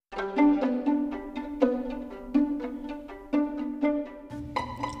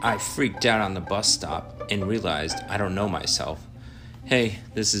I freaked out on the bus stop and realized I don't know myself. Hey,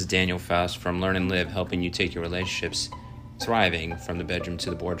 this is Daniel Faust from Learn and Live, helping you take your relationships thriving from the bedroom to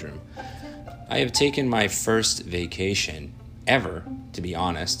the boardroom. I have taken my first vacation ever, to be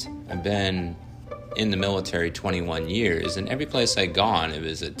honest. I've been in the military 21 years, and every place I'd gone, it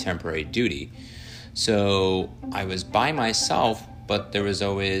was a temporary duty. So I was by myself, but there was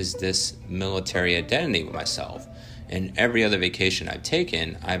always this military identity with myself. And every other vacation I've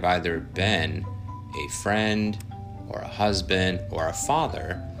taken, I've either been a friend or a husband or a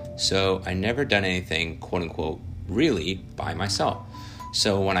father. So I never done anything, quote unquote, really by myself.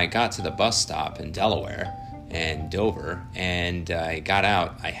 So when I got to the bus stop in Delaware and Dover and I got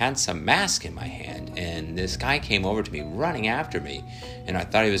out, I had some mask in my hand, and this guy came over to me running after me, and I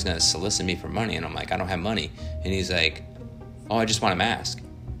thought he was going to solicit me for money, and I'm like, I don't have money. And he's like, oh, I just want a mask.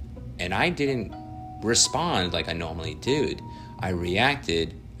 And I didn't respond like I normally do. I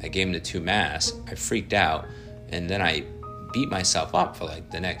reacted. I gave him the 2 masks. I freaked out, and then I beat myself up for like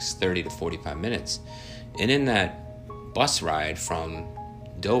the next 30 to 45 minutes. And in that bus ride from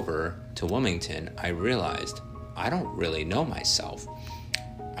Dover to Wilmington, I realized I don't really know myself.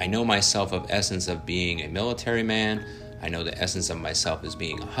 I know myself of essence of being a military man. I know the essence of myself as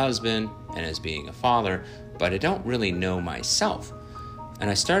being a husband and as being a father, but I don't really know myself. And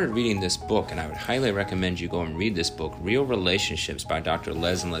I started reading this book, and I would highly recommend you go and read this book, Real Relationships by Dr.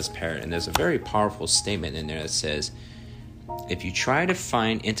 Les and Les Parrott. And there's a very powerful statement in there that says, if you try to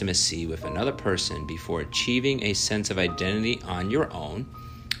find intimacy with another person before achieving a sense of identity on your own,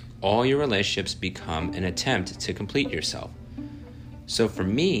 all your relationships become an attempt to complete yourself. So for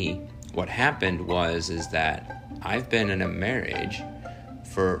me, what happened is that I've been in a marriage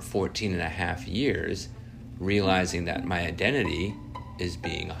for 14 and a half years, realizing that my identity is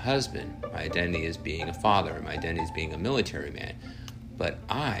being a husband, my identity is being a father, my identity is being a military man. But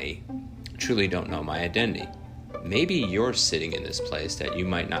I truly don't know my identity. Maybe you're sitting in this place that you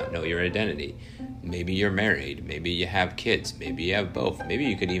might not know your identity. Maybe you're married, maybe you have kids, maybe you have both. Maybe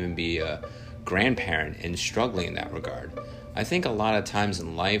you could even be a grandparent and struggling in that regard. I think a lot of times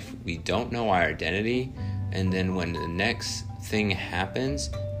in life we don't know our identity, and then when the next thing happens,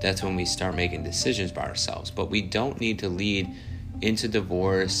 that's when we start making decisions by ourselves. But we don't need to lead into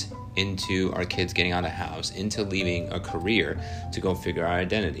divorce, into our kids getting out of the house, into leaving a career to go figure our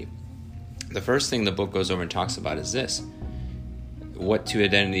identity. The first thing the book goes over and talks about is this. What 2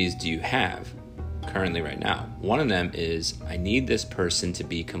 identities do you have currently right now? One of them is, I need this person to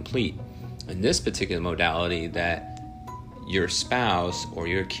be complete. In this particular modality, that your spouse or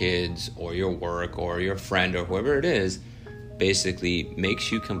your kids or your work or your friend or whoever it is basically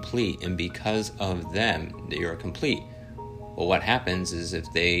makes you complete, and because of them, you're complete. Well, what happens is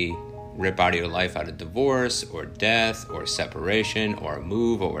if they rip out of your life out of divorce or death or separation or a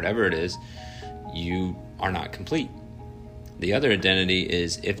move or whatever it is, you are not complete. The other identity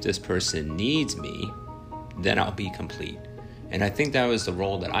is, if this person needs me, then I'll be complete. And I think that was the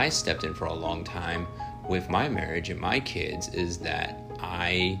role that I stepped in for a long time with my marriage and my kids, is that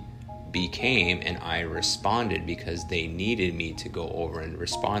I became and I responded because they needed me to go over and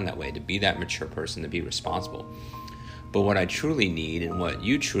respond that way, to be that mature person, to be responsible. But what I truly need, and what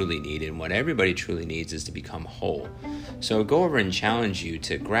you truly need, and what everybody truly needs, is to become whole. So go over and challenge you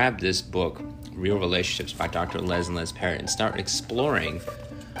to grab this book, Real Relationships by Dr. Les and Les Parrott, and start exploring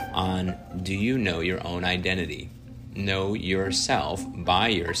on, do you know your own identity? Know yourself, by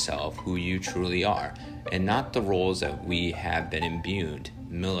yourself, who you truly are, and not the roles that we have been imbued: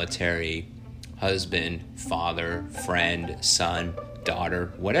 military, husband, father, friend, son,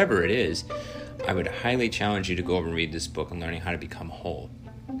 daughter, whatever it is. I would highly challenge you to go over and read this book and learning how to become whole.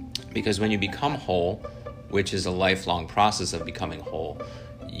 Because when you become whole, which is a lifelong process of becoming whole,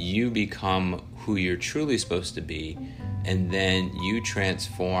 you become who you're truly supposed to be, and then you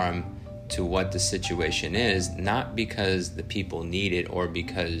transform to what the situation is, not because the people need it or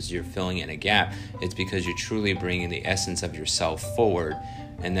because you're filling in a gap. It's because you're truly bringing the essence of yourself forward,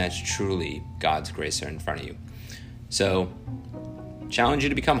 and that's truly God's grace in front of you. So, challenge you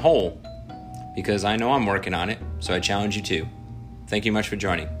to become whole, because I know I'm working on it, so I challenge you too. Thank you much for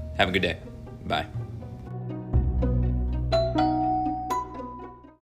joining. Have a good day. Bye.